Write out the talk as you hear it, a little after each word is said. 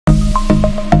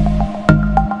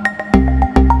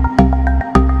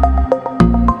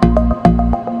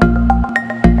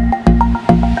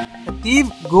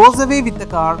goes away with the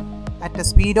car at a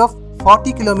speed of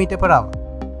 40 km per hour.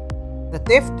 The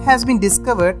theft has been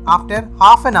discovered after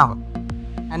half an hour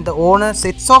and the owner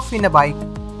sets off in a bike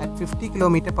at 50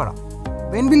 km per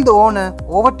hour. When will the owner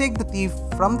overtake the thief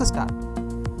from the start?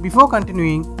 Before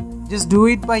continuing, just do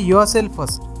it by yourself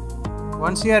first.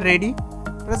 Once you are ready,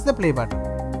 press the play button.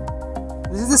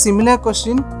 This is a similar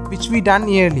question which we done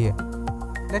earlier.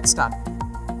 Let's start.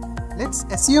 Let's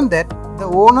assume that the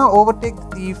owner overtakes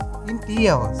the thief in t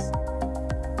hours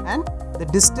and the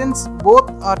distance both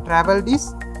are travelled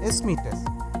is s meters.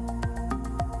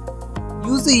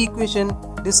 Use the equation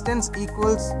distance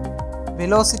equals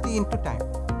velocity into time.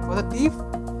 For the thief,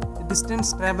 the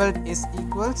distance travelled is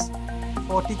equals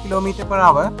 40 km per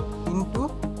hour into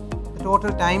the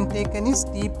total time taken is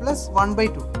t plus 1 by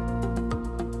 2.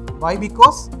 Why?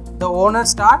 Because the owner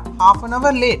start half an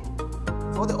hour late.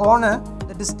 For the owner,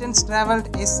 the distance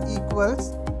travelled is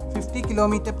equals 50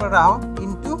 km per hour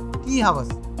into t hours.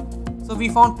 So we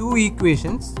found two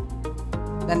equations.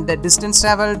 Then the distance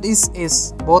travelled is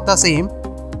s, both are same.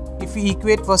 If we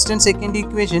equate first and second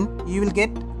equation, you will get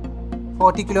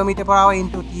 40 km per hour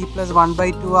into t plus 1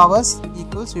 by 2 hours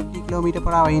equals 50 km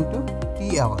per hour into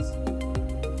t hours.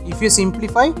 If you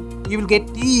simplify, you will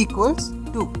get t equals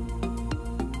 2.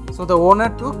 So the owner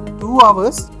took 2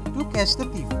 hours to catch the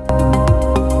thief.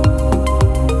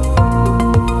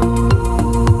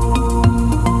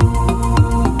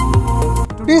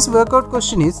 Today's workout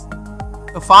question is: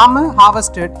 a farmer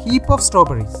harvested heap of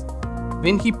strawberries.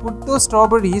 When he put those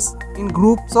strawberries in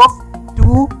groups of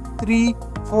 2, 3,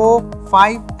 4,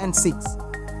 5 and 6,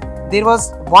 there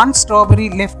was one strawberry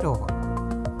left over.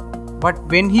 But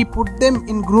when he put them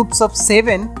in groups of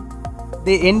 7,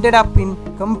 they ended up in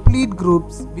complete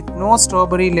groups with no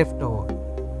strawberry left over.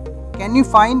 Can you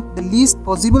find the least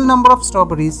possible number of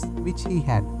strawberries which he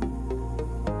had?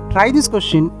 Try this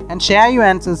question and share your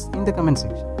answers in the comment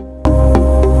section.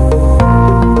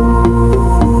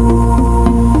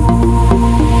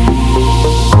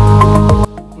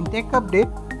 In Tech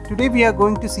Update, today we are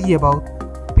going to see about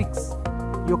Pix,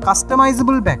 your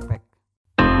customizable backpack.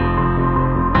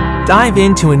 Dive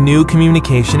into a new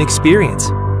communication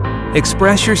experience.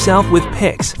 Express yourself with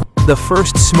Pix, the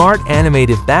first smart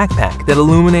animated backpack that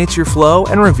illuminates your flow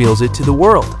and reveals it to the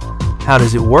world. How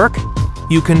does it work?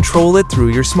 You control it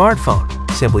through your smartphone.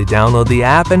 Simply download the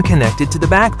app and connect it to the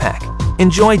backpack.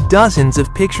 Enjoy dozens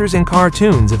of pictures and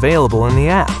cartoons available in the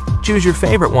app. Choose your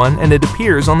favorite one and it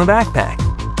appears on the backpack.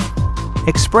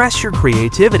 Express your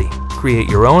creativity. Create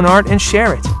your own art and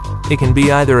share it. It can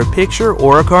be either a picture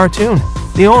or a cartoon.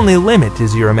 The only limit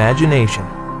is your imagination.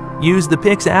 Use the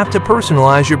Pix app to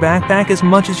personalize your backpack as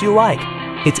much as you like.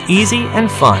 It's easy and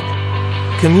fun.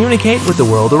 Communicate with the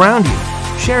world around you.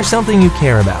 Share something you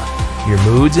care about. Your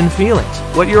moods and feelings,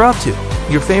 what you're up to,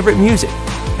 your favorite music,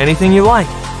 anything you like.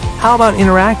 How about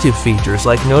interactive features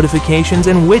like notifications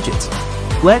and widgets?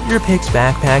 Let your Pix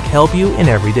backpack help you in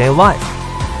everyday life.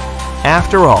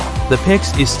 After all, the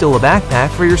Pix is still a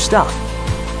backpack for your stuff.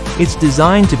 It's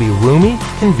designed to be roomy,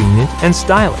 convenient, and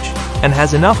stylish, and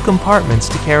has enough compartments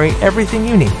to carry everything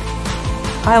you need.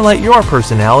 Highlight your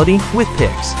personality with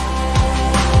Pix.